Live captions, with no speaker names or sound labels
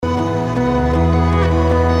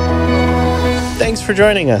Thanks for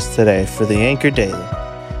joining us today for the Anchor Daily.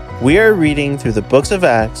 We are reading through the books of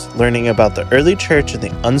Acts, learning about the early church and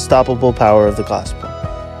the unstoppable power of the gospel.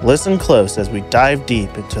 Listen close as we dive deep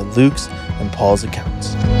into Luke's and Paul's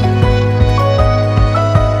accounts.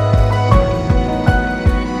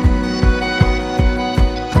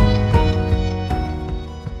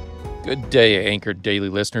 Good day, Anchor Daily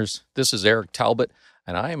listeners. This is Eric Talbot,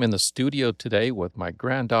 and I am in the studio today with my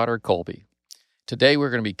granddaughter, Colby. Today, we're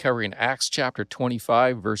going to be covering Acts chapter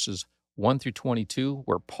 25, verses 1 through 22,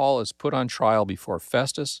 where Paul is put on trial before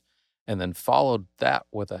Festus, and then followed that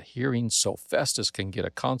with a hearing so Festus can get a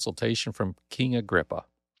consultation from King Agrippa.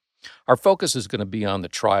 Our focus is going to be on the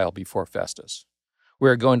trial before Festus.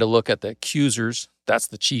 We're going to look at the accusers, that's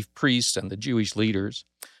the chief priests and the Jewish leaders.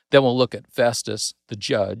 Then we'll look at Festus, the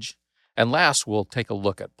judge. And last, we'll take a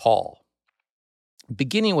look at Paul.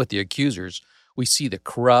 Beginning with the accusers, we see the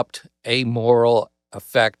corrupt, amoral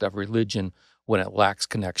effect of religion when it lacks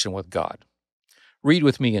connection with God. Read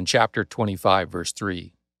with me in chapter 25, verse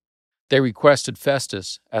 3. They requested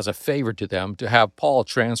Festus, as a favor to them, to have Paul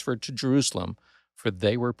transferred to Jerusalem, for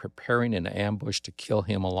they were preparing an ambush to kill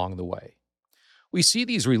him along the way. We see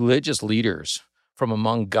these religious leaders from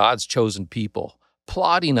among God's chosen people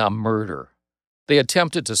plotting a murder. They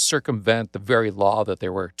attempted to circumvent the very law that they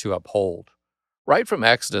were to uphold. Right from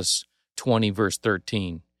Exodus 20, verse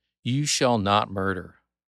 13, "You shall not murder."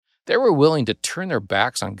 They were willing to turn their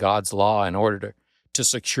backs on God's law in order to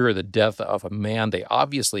secure the death of a man they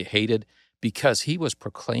obviously hated because he was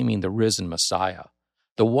proclaiming the risen Messiah,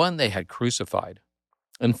 the one they had crucified.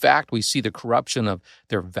 In fact, we see the corruption of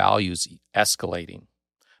their values escalating.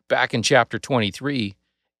 Back in chapter 23,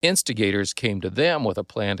 instigators came to them with a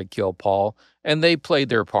plan to kill Paul, and they played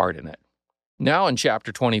their part in it. Now in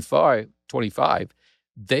chapter 25,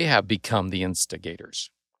 they have become the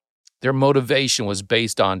instigators. Their motivation was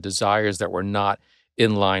based on desires that were not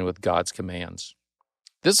in line with God's commands.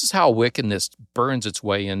 This is how wickedness burns its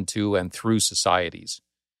way into and through societies.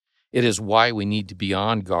 It is why we need to be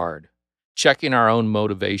on guard, checking our own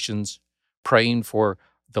motivations, praying for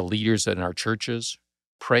the leaders in our churches,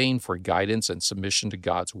 praying for guidance and submission to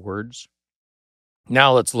God's words.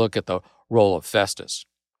 Now let's look at the role of Festus.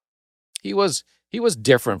 He was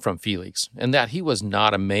different from Felix in that he was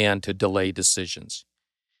not a man to delay decisions.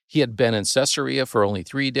 He had been in Caesarea for only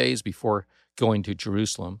 3 days before going to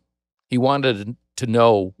Jerusalem. He wanted to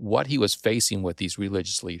know what he was facing with these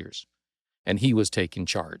religious leaders, and he was taking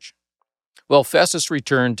charge. Well, Festus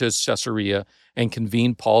returned to Caesarea and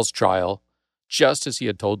convened Paul's trial, just as he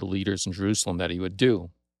had told the leaders in Jerusalem that he would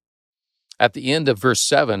do. At the end of verse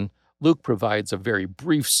 7, Luke provides a very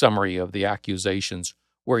brief summary of the accusations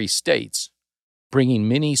where he states, bringing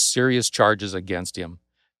many serious charges against him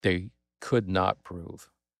they could not prove.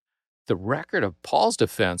 The record of Paul's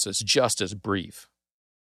defense is just as brief.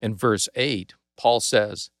 In verse 8, Paul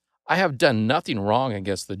says, "I have done nothing wrong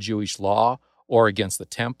against the Jewish law or against the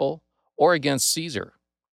temple or against Caesar."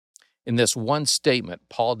 In this one statement,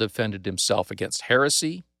 Paul defended himself against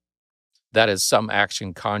heresy, that is some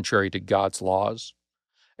action contrary to God's laws,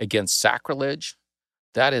 against sacrilege,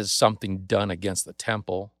 that is something done against the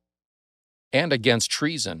temple, and against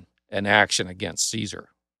treason, an action against Caesar.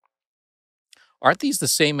 Aren't these the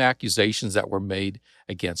same accusations that were made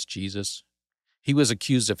against Jesus? He was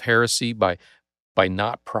accused of heresy by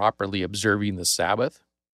not properly observing the Sabbath.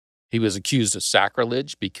 He was accused of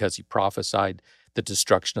sacrilege because he prophesied the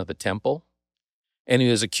destruction of the temple. And he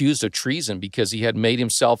was accused of treason because he had made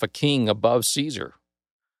himself a king above Caesar.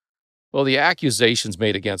 Well, the accusations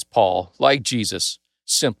made against Paul, like Jesus,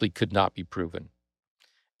 simply could not be proven.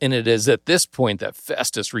 And it is at this point that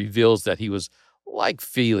Festus reveals that he was like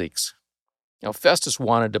Felix. Now, Festus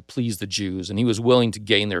wanted to please the Jews, and he was willing to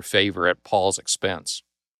gain their favor at Paul's expense.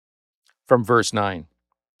 From verse 9,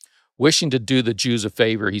 wishing to do the Jews a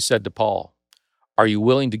favor, he said to Paul, "Are you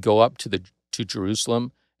willing to go up to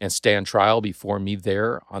Jerusalem and stand trial before me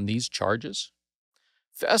there on these charges?"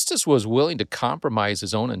 Festus was willing to compromise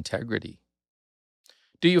his own integrity.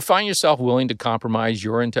 Do you find yourself willing to compromise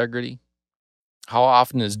your integrity? How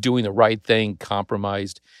often is doing the right thing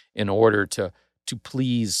compromised in order to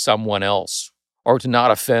please someone else, or to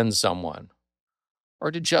not offend someone,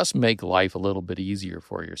 or to just make life a little bit easier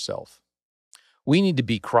for yourself? We need to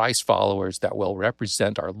be Christ followers that will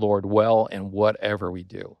represent our Lord well in whatever we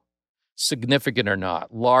do. Significant or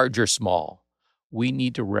not, large or small, we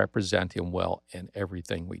need to represent him well in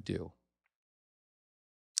everything we do.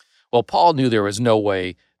 Well, Paul knew there was no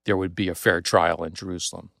way there would be a fair trial in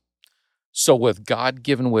Jerusalem. So with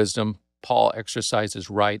God-given wisdom, Paul exercised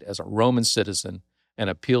his right as a Roman citizen and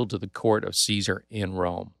appealed to the court of Caesar in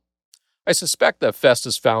Rome. I suspect that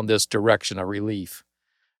Festus found this direction a relief,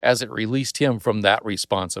 as it released him from that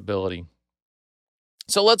responsibility.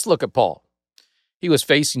 So let's look at Paul. He was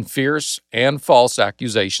facing fierce and false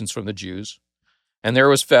accusations from the Jews. And there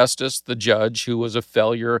was Festus, the judge, who was a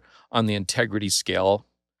failure on the integrity scale.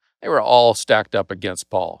 They were all stacked up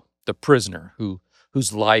against Paul, the prisoner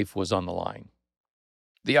whose life was on the line.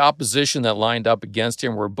 The opposition that lined up against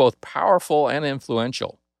him were both powerful and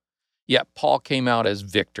influential. Yet Paul came out as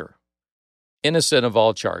victor, innocent of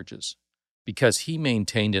all charges, because he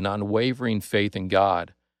maintained an unwavering faith in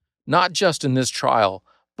God, not just in this trial,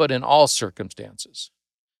 but in all circumstances.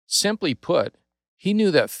 Simply put, he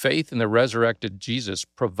knew that faith in the resurrected Jesus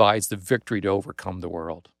provides the victory to overcome the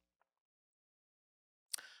world.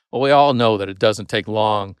 Well, we all know that it doesn't take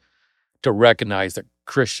long to recognize that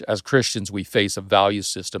as Christians we face a value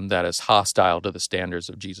system that is hostile to the standards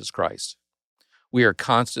of Jesus Christ. We are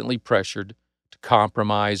constantly pressured to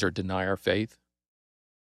compromise or deny our faith.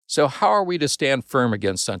 So how are we to stand firm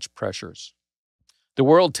against such pressures? The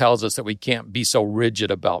world tells us that we can't be so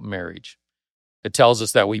rigid about marriage. It tells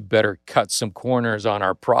us that we better cut some corners on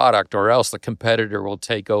our product or else the competitor will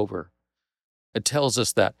take over. It tells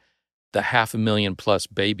us that the 500,000+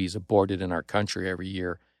 babies aborted in our country every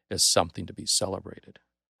year is something to be celebrated.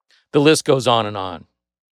 The list goes on and on.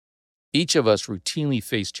 Each of us routinely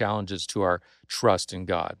face challenges to our trust in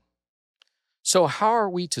God. So how are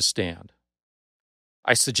we to stand?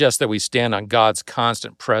 I suggest that we stand on God's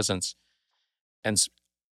constant presence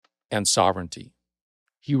and sovereignty.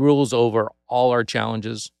 He rules over all our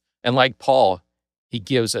challenges, and like Paul, he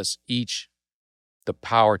gives us each the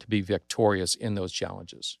power to be victorious in those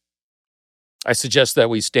challenges. I suggest that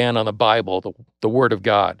we stand on the Bible, the Word of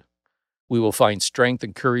God. We will find strength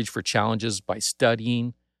and courage for challenges by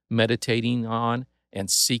studying, meditating on, and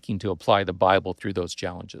seeking to apply the Bible through those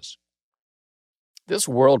challenges. This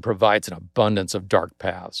world provides an abundance of dark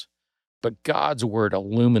paths, but God's Word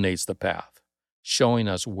illuminates the path, showing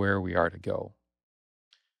us where we are to go.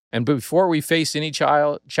 And before we face any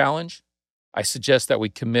challenge, I suggest that we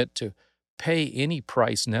commit to pay any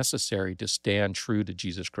price necessary to stand true to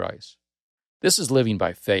Jesus Christ. This is living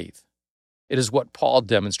by faith. It is what Paul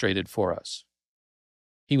demonstrated for us.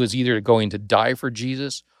 He was either going to die for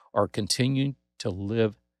Jesus or continue to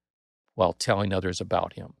live while telling others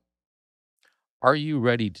about him. Are you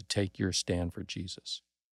ready to take your stand for Jesus?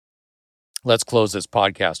 Let's close this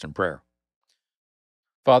podcast in prayer.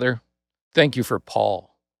 Father, thank you for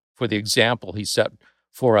Paul, for the example he set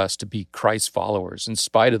for us to be Christ's followers in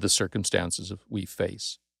spite of the circumstances we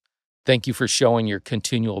face. Thank you for showing your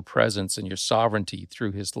continual presence and your sovereignty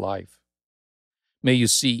through his life. May you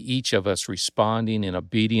see each of us responding in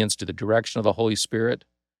obedience to the direction of the Holy Spirit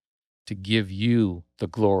to give you the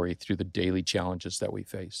glory through the daily challenges that we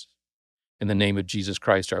face. In the name of Jesus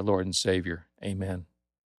Christ, our Lord and Savior, amen.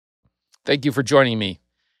 Thank you for joining me,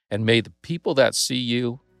 and may the people that see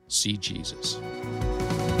you see Jesus.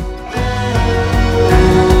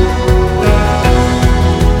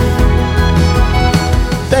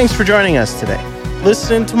 Thanks for joining us today.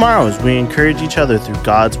 Listen in tomorrow as we encourage each other through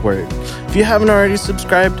God's Word. If you haven't already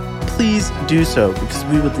subscribed, please do so because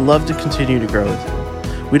we would love to continue to grow with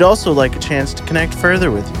you. We'd also like a chance to connect further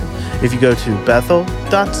with you. If you go to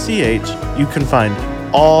bethel.ch, you can find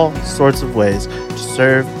all sorts of ways to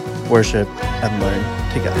serve, worship, and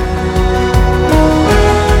learn together.